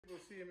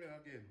see me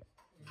again.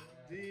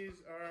 These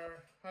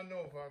are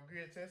Hanover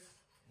greatest.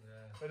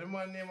 What the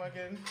man name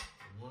again?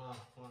 Mark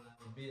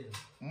and Bill.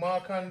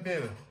 Mark and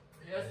Bill.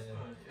 Yes,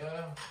 man.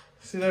 Yeah.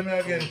 See them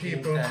again,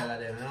 people.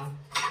 Them, no?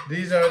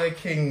 These are the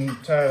King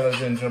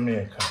Tylers in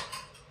Jamaica.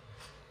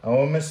 And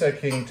when I say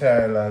King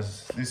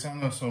Tylers, this is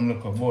not some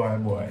little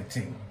boy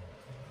thing.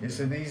 You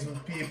see these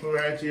people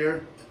right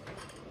here?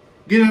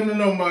 Give them the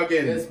number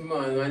again. Yes,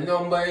 man. My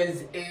number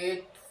is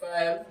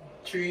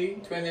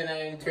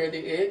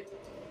 853-2938.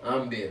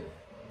 I'm Bill.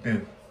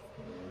 Bill.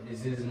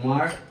 This is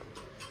Mark.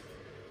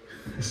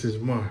 This is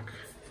Mark.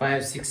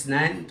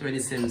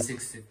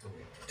 569-2762.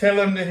 Tell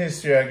them the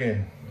history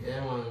again. Yeah,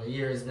 man.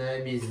 Years in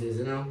our business,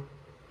 you know.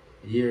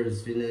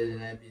 Years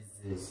in our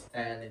business.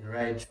 Styling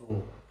right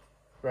through.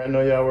 Right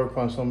now you work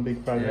on some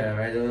big project. Yeah,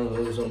 right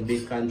now some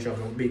big contract,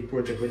 some big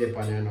project with the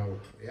panel now.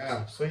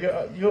 Yeah. So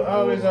you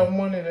always have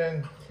money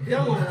then?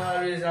 Yeah, man,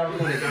 always have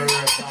money to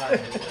work hard.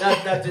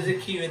 That is the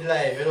key with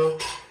life, you know.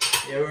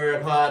 You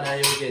work hard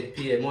and you get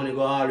paid. Money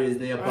go always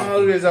in your pocket.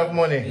 Always have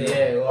money.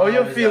 Yeah. How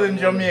you feel in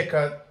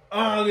Jamaica?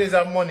 Always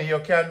have money. You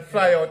can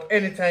fly out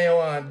anytime you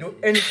want, do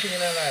anything in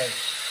your life.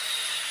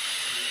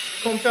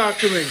 Come talk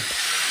to me.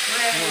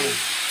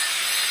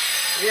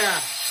 Yeah.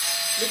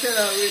 Look at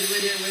that with the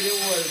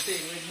whole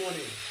thing, with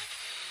money.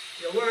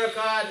 You work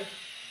hard,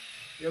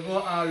 you go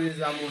always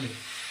have money.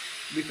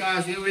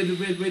 Because you're with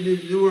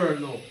the world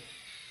now.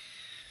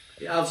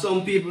 You have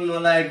some people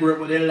don't like work,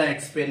 but they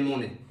like spend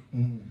money.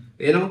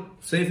 You know?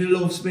 So if you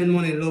love spend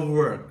money, love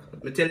work.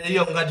 I tell the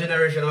younger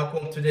generation who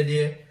come to the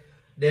day,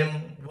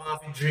 them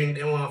want to drink,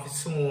 they want to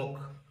smoke,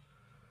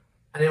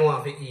 and they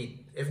want to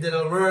eat. If they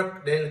don't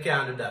work, then they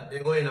can't do that. They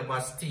go in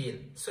and steal.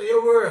 So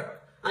you work.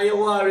 And you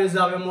always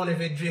have your money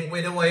for drink,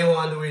 whether what you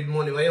want to do with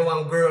money, whether you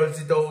want girls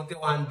it out, you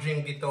want to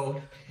drink it out,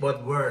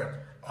 but work.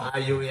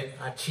 And you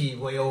achieve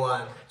what you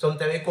want.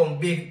 Sometimes you come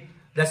big,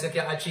 that's you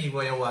can achieve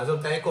what you want.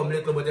 Sometimes you come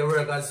little, but you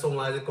work as soon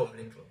as you come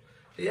little.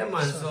 Yeah,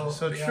 man. So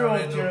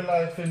throughout your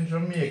life in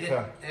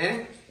Jamaica,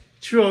 yeah.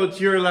 Throughout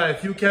your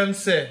life, you can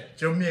say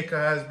Jamaica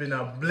has been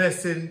a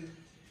blessing.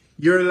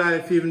 Your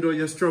life, even though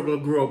you struggle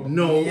to grow up.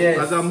 No, yes,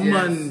 as a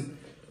man,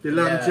 the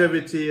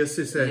longevity, you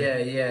see, say.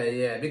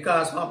 Yeah.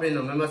 Because what happened,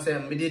 I must say,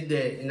 I did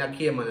that in a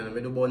Cayman, I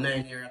did about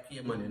 9 years at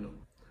Cayman, you know.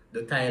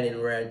 The tiling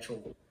right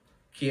through.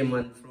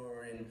 Cayman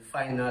flooring,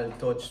 final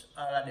touch,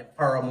 all of the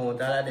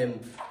Paramount, all of them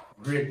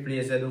great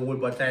places that do wood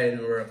but tiling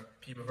work.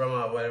 People from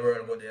all over the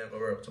world go there to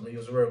work. So I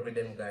used to work with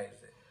them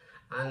guys.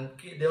 And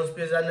those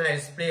places are a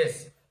nice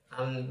place.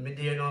 And I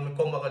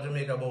come back to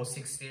Jamaica about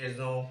 6 years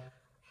now.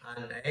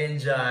 And I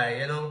enjoy,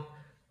 you know.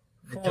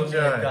 The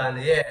Jamaican,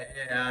 yeah,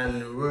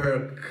 and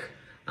work.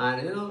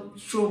 And you know,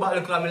 show back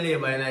the club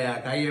labor in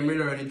here. I hear me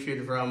learn the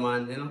trade from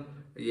man, you know.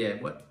 Yeah,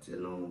 but you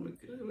know,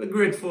 we're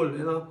grateful,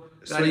 you know.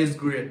 God is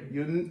great.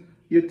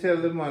 You tell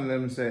the man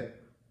them say,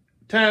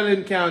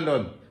 tiling can't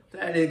done.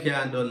 Tiling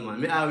can't done,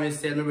 man. I always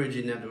tell my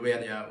virgin everywhere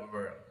they are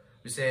world.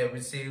 We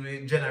see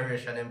we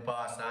generation and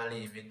pass and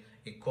leave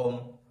it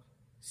come,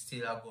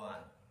 still a go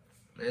on.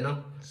 You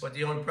know? But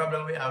the only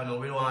problem we have now,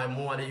 we want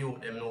more of the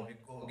youth them now, we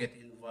go get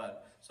involved.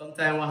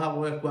 Sometimes we have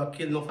work, we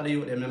kill enough of the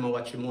youth them, them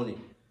watch the money.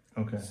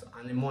 Okay. So,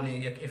 and the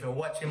money, if you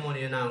watch the money,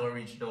 you're not going to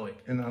reach nowhere.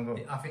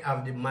 You have to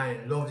have the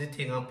mind, love the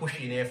thing and push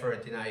in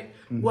effort in it.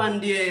 One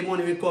day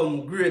money will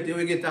come great, you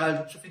will get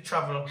all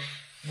travel,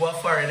 go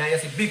foreign and you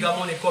see bigger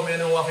money coming, you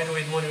know what to do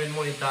with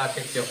money to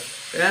take you.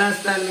 You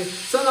understand me?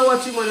 So now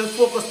watch your money,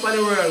 focus on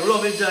the world,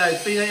 love it, joy,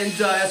 so you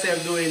enjoy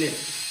yourself doing it.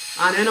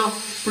 And you know,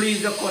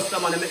 please the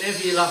customer, they make them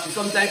feel happy.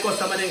 Sometimes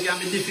customers can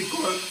be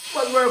difficult,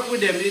 but work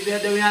with them,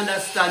 they will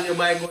understand you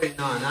by going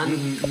on. And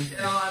you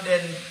know, and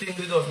then things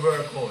just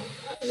work out.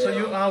 So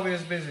you're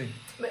always busy?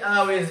 I'm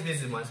always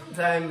busy, man.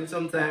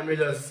 Sometimes we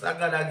just, I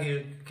gotta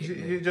give.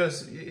 You're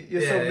so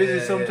busy,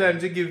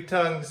 sometimes you give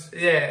thanks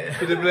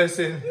to the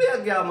blessing.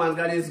 Yeah, man,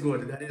 God is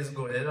good,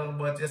 you know.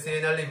 But you say,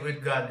 you know, live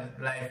with God,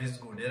 life is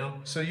good, you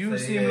know. So you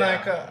seem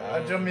like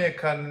a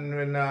Jamaican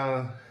when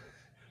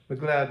we're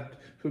glad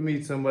to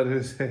meet somebody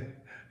who say,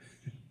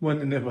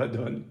 money never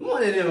done.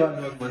 Money never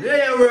done, man.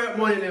 Yeah, you work,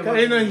 money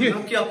never done. You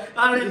don't care.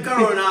 And the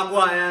corona go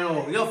on, you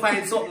know. You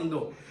find something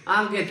though.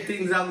 And get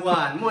things and go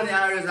on. Money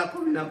always are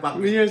coming back.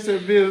 When you say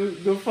Bill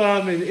do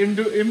farming, him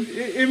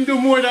do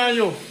more than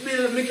you.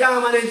 Bill, me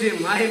can't manage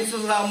him. I him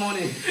still have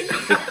money.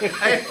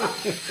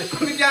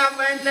 Me can't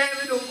find time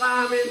to do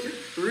farming,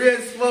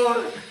 raise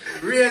fowl,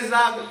 raise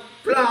hog,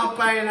 plant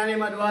pine, and him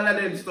do all of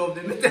them stuff.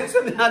 Me tell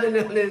you, me not the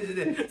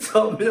name.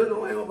 So me don't know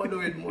what I'm do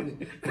with money.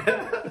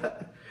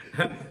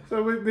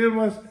 So Bill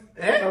must.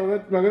 I'm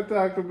going to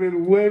talk to Bill.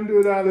 When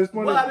do all this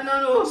money? Well, I don't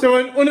know. So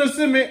when you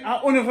see me, I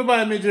only for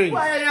buy me drink.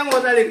 Why are you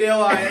going to lick your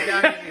wife?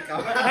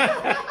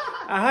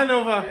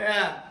 Hanover.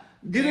 Yeah.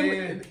 Give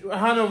him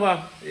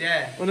Hanover.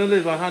 Yeah. When you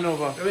live at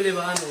Hanover. We live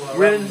at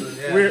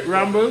Hanover.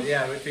 Ramble?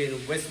 Yeah,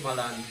 between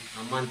Westmoreland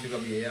and Montego.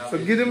 Yeah. So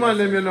give them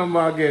your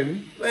number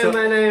again. Well, so,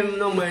 my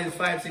number is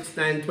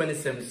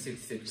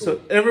 569-2766.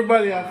 So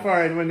everybody are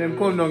fine when them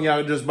come down,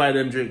 you just buy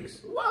them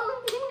drinks.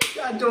 Well,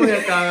 I don't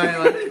get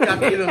that.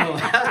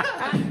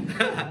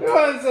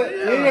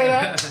 You hear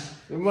that?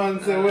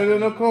 Man say, when you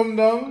not come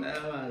down,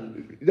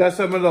 man. that's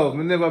what I love.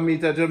 I never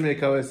meet a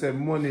Jamaica where say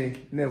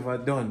money never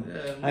done.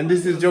 And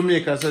this is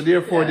Jamaica, so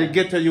therefore the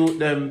ghetto youth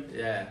them.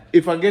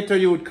 If a ghetto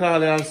youth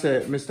call and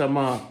say, Mr.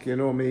 Mark, you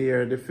know me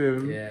here, the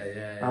film.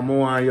 I'm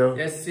want you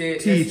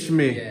teach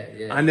me.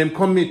 And them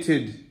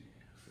committed.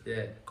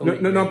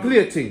 No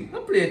play thing.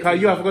 No play thing.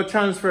 Because you have to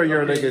transfer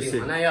your legacy.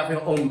 And you have to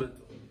be humble.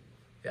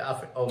 You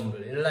have to be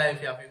humble. In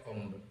life you have to be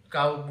humble.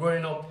 Because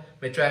growing up,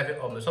 we try to be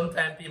humble.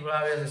 Sometimes people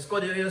always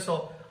study you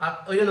so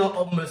you know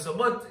humble so,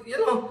 but you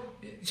know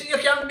you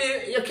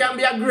can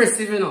be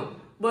aggressive, you know.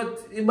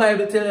 But the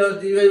Bible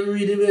tells you when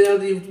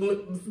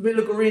we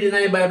look reading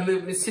in the Bible,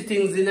 we see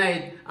things in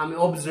it and we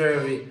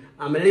observe it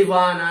and we live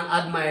on and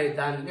admire it,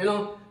 and you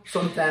know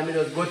sometimes we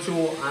just go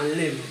through and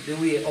live the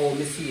way how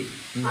we see it.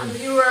 And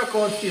you work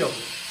out for you.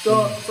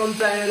 So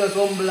sometimes you just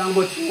humble and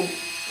go through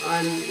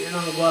and you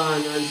know go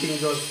on and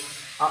things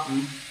just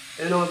happen.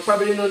 You know,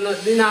 probably not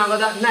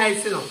that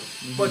nice, you know.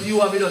 But you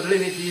have to just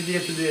live it day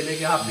to day, make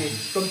you happy.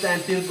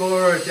 Sometimes things go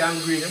hurt you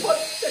and grieve. But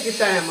take your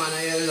time, man,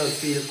 and you just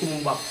feel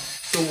come back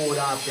smooth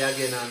after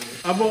again.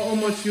 And about how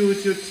much you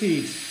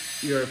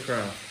teach your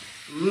craft?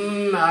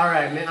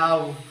 Alright, I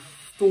have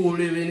 2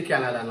 live in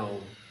Canada now.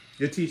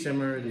 You teach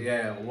them already?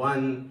 Yeah,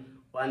 one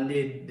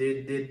did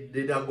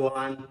go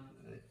on.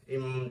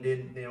 Him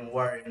did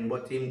worrying,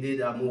 but him did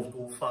move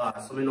too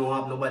fast. So I don't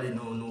have nobody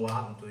know what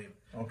happened to him.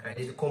 Okay.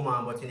 He did come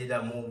on, but he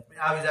did move.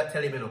 I always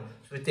tell him, you know,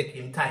 so we take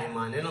him time,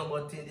 man, you know,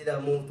 but he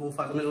did move too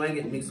fast. I mean, when I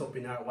get mixed up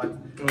in what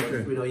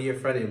we don't hear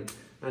from him.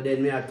 And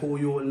then me have 2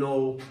 youth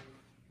now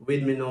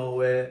with me now,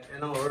 you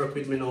know, work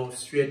with me now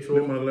straight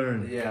through. They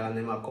learn. Yeah, and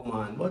they might come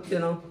on. But you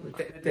know, we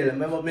tell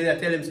him, I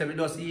tell him, say we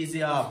just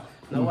easy off.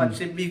 Now watch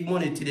the big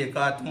money today,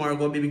 because tomorrow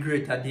go be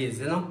greater days,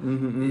 you know?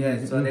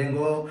 Yeah, so then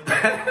go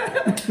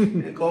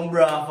they come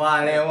bra for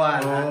all they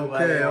want.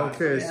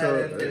 Okay, yeah,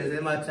 so they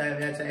might try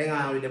to hang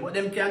on with them. But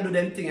them can do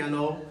them thing, you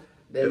know.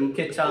 Them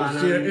catch on.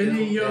 Is there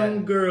any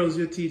young girls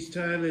you teach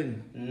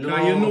tiling? No.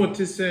 Now you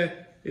notice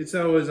it's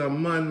always a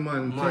man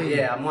thing.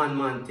 Yeah, a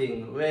man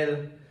thing.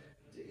 Well,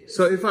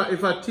 so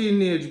if a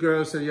teenage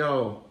girl say,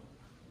 yo,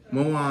 I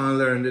want to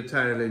learn the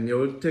tiling, you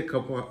would take her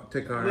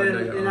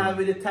under your you know, arm.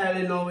 with the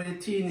tiling now, with the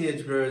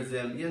teenage girls,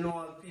 you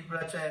know, people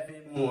are trying to be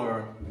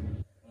more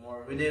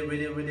with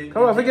the.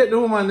 Come on, forget the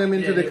woman them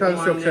into the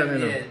construction, them, you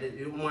know. Yeah,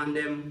 the woman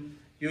them,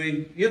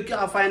 you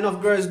can't find enough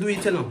girls do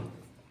it, you know.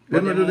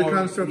 Them do the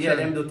construction? Yeah,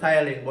 them do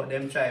tiling, but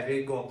them try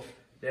to go.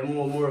 Them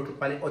more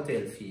work on the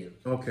hotel field.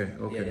 Okay.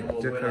 Yeah, them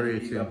more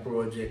Decorating. a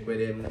project with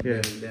them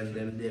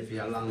there for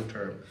a long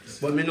term.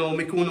 But me know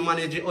me couldn't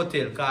manage the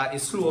hotel because it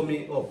slow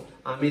me up.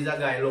 And me is a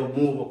guy who love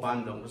move up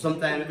and down.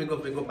 Sometimes we go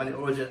on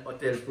the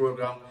hotel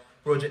program.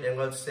 Project them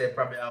going to say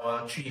probably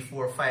about 3,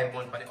 4, 5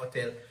 months on the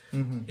hotel.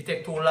 It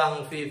take too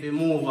long for you to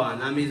move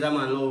on. And me is a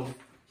man love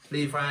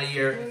leave from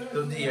here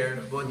to there,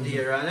 go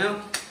there, and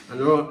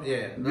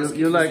yeah.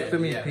 You like to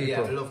meet people?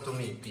 Yeah, I love to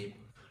meet people.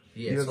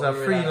 Yes, you're a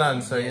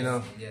freelancer, you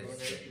know. Yes.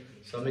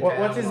 So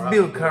what is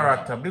Bill's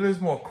character? Bill is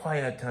more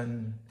quiet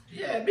and...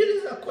 Yeah, Bill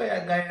is a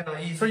quiet guy, you know.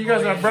 He's so you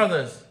guys are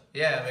brothers?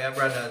 Yeah, we are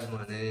brothers,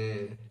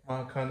 man.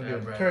 Mark and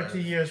Bill.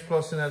 30 years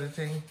plus in the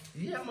thing?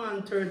 Yeah,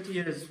 man, 30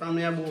 years. From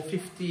me about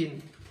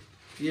 15.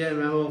 Yeah,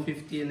 man, about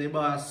 15. The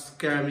boss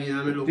carry me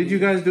and me look. Did you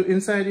guys do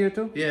inside here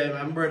too? Yeah,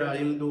 my brother,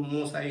 him do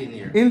most of in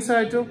here.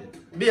 Inside too?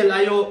 Bill,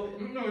 are you?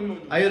 No.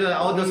 Are you the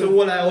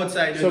whole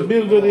outside? So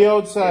Bill do the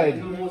outside?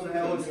 Yeah, do most of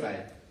the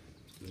outside.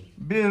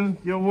 Bill,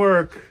 your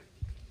work.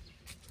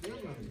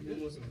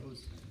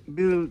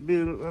 Bill,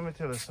 let me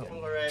tell you something.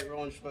 Alright,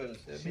 round shoulders.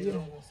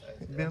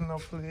 Bill no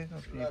play, no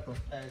people.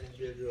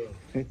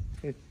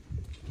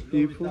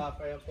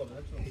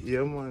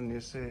 Yeah, man,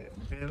 you say,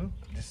 Bill,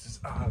 this is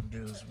all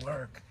Bill's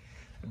work.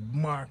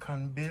 Mark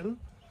and Bill,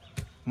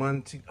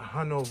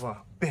 Hanover,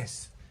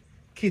 best,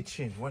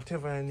 kitchen,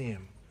 whatever I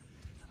name.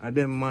 And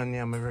them man,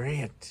 I'm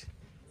rate.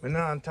 We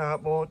not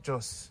talk about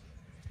just,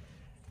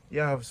 you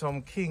have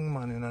some king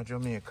man in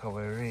Jamaica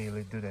where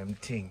really do them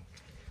thing.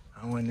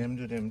 And when them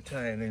do them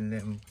tiling,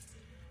 them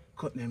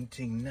cut them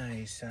thing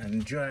nice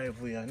and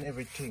driveway and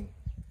everything.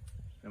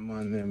 Them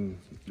man, them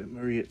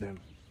rate them.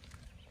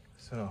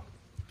 So,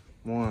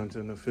 I want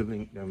to feel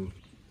link them.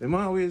 Them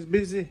always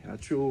busy. I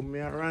throw me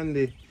a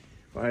Randy.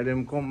 Why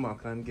them come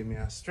back and give me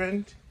a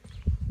strength.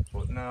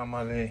 But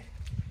normally,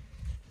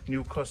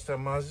 new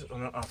customers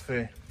on have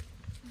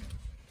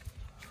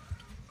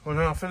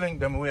to link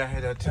them way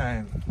ahead of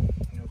time.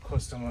 New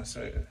customers.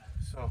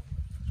 So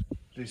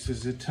this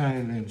is the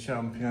tiling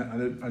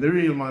champion and the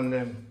real man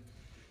them.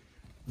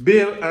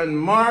 Bill and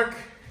Mark.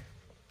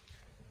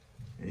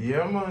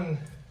 Yeah, man.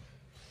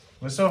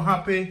 We're so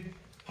happy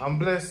and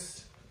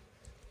blessed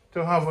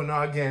to have you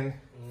again.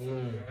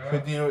 To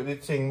deal with the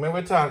thing. When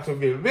we talk to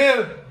Bill.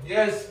 Bill!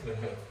 Yes, man.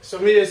 So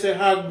me say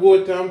hog,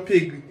 goat and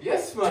pig.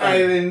 Yes, man.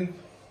 Tiling.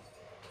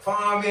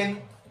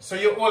 Farming. So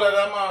you older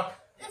than Mark?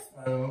 Yes,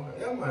 man.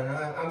 Yeah,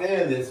 man. I'm the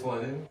eldest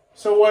one. Eh?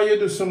 So why you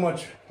do so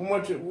much?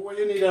 What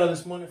you need all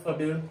this money for,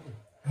 Bill?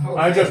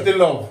 Okay. I just the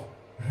love.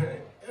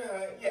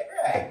 Yeah,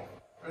 right.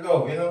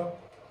 Love, you know.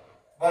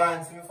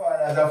 born to my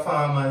father as a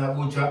farmer and a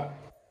butcher.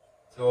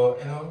 So,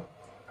 you know,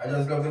 I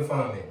just love the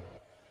farming.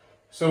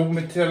 So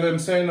me tell them,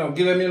 say no,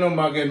 give them your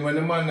number again. When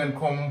the man them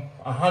come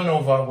a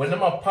Hanover, when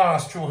them a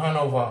pass through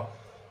Hanover,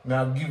 me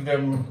I give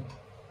them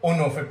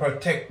honor to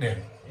protect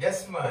them.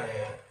 Yes, man.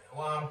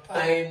 One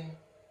pine,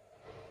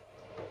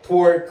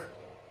 pork,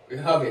 we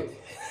have it.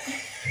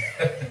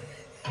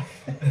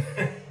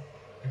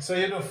 So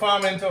you do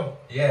farming too?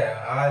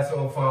 Yeah, I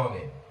also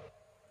farming.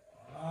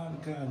 Oh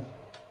God.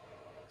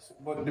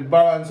 But the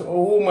balance,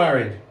 oh, who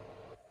married?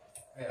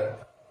 Yeah,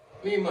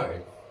 me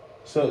married.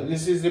 So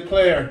this is the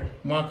player,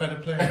 Mark of the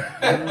player.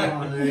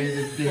 No,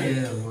 really the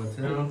player, but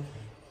you know.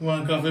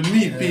 Mark of the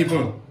meet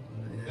people.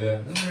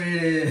 Yeah.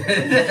 Really.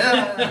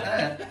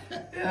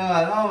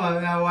 Yeah, no man,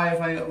 my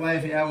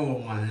wife at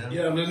home, man. You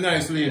know? Yeah, I'm a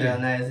nice lady. Yeah,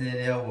 nice lady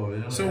at home, you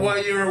know. So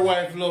what your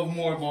wife love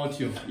more about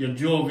you? Your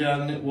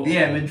jovial? What?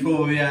 Yeah, me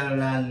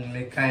jovial and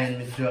me kind,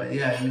 me just he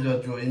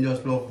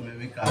just love me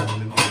because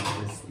me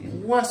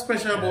good. What's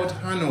special about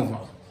Hanover?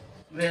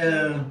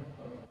 Well,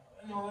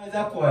 No, it's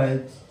a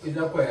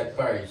quiet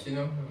parish, you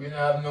know. We don't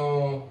have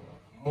no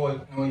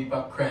heap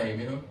of crime,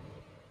 you know.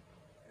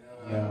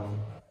 yeah.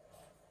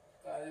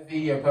 Every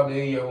year,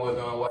 probably a year was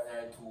on 1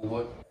 or 2,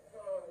 but.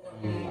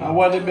 And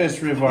what the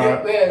best river?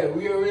 Yeah, well,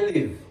 where we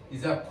live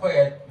is a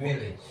quiet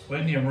village.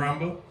 When you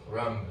Ramble?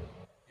 Ramble.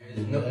 There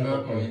is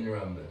nothing in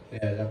Ramble.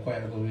 Yeah, that's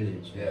quite a good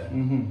village. Yeah.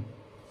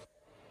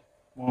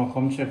 Well,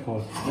 come check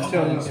out. You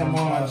tell them some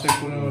more and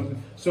check out.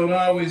 So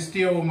now we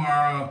stay home or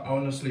I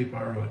want to sleep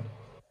on road?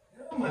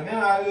 No, man, I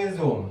always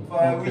home. But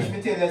I wish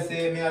me tell you,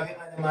 say, me have the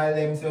animal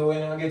them, so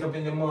when I get up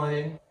in the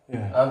morning,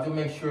 Yeah. I have to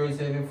make sure,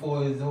 say, the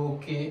food is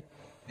okay.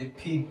 The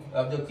pig, I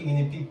have to clean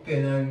the pig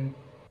pen and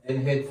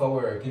then head for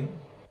work, you know.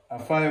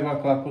 At 5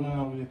 o'clock, when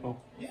I wake up.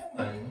 Yeah,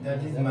 man,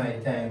 that is my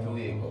time to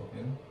wake up,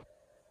 you know.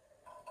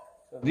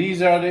 So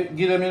these are the,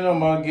 give them your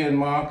number again,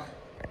 Mark.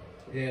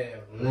 Yeah,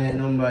 my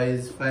number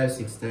is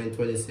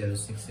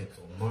 5692766.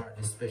 Mark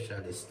the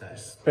specialist style.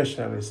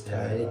 Specialist.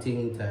 Yeah, anything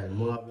in tile,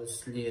 marble,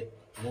 slate,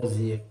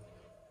 mosaic.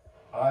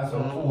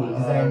 Awesome, cool,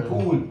 design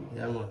cool.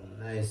 Yeah man,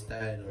 nice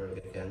style work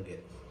you can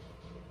get.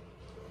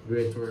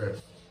 Great work.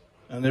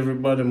 And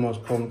everybody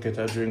must come get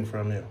a drink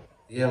from you.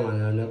 Yeah man,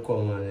 and I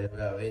come and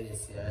I have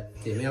anything.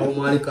 I have a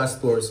liquor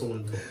store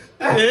soon too.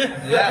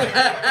 Yeah.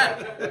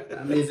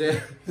 I mean,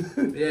 say,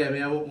 yeah, I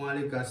have a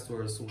liquor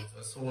store soon.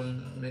 So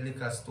soon, my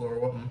liquor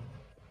store open.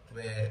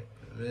 Where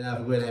I have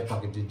to go in a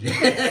pocket to drink.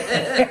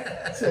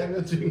 Save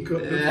a drink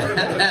up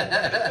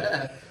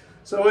the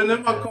So when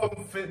them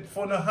come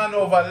for the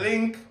Hanover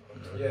link,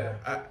 Yeah.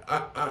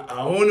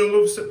 I want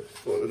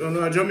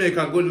to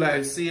Jamaica Good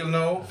Life seal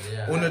now.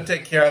 Yeah. I want to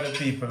take care of the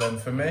people and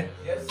for me.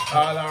 Yes.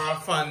 All our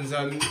fans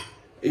and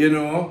you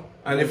know,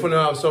 and if you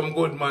have some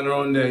good man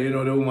around there, you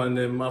know the woman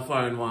them my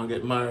foreign want to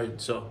get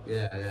married. So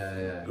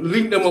Yeah.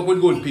 link them up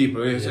with good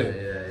people, you say.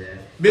 Yeah.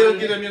 Bill,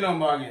 give them your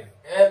number again.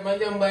 My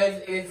number is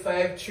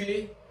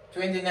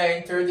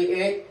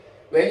 853-2938.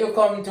 When you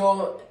come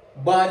to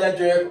Border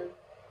Jerk,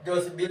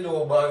 just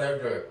below Border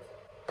Jerk.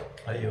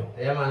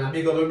 Yeah man, I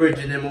big up my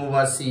bridging them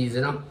overseas,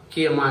 you know.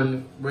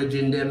 Cayman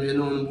bridging them, you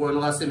know, I'm going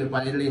to see me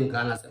on the link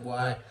and I say,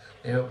 boy,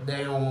 they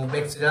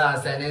back to the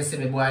last time they see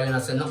me, boy, and I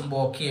say nothing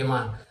about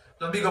Cayman.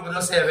 No big up on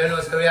yourself, you know,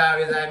 so we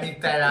always a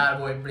big title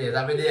boy place. I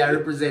mean, they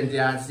represent you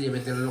and see me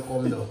till you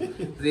come down.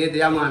 See,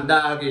 yeah man,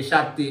 doggy,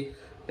 shotty,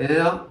 you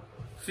know.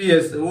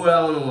 Face, who I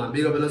don't know man,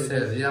 big up on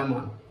yourself, yeah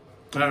man.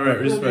 Alright,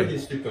 respect.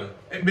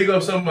 Hey, big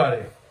up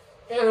somebody.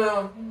 You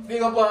know,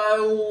 big up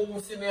all who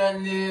see me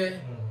on the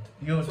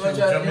YouTube,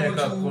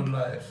 Jamaica Good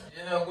Life.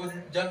 You know, good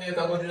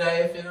Jamaica Good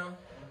Life, you know.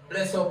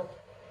 Bless up.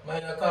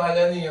 Might not call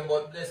your name,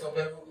 but bless up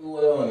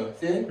everyone.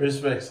 See?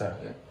 Respect, sir.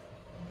 Yeah.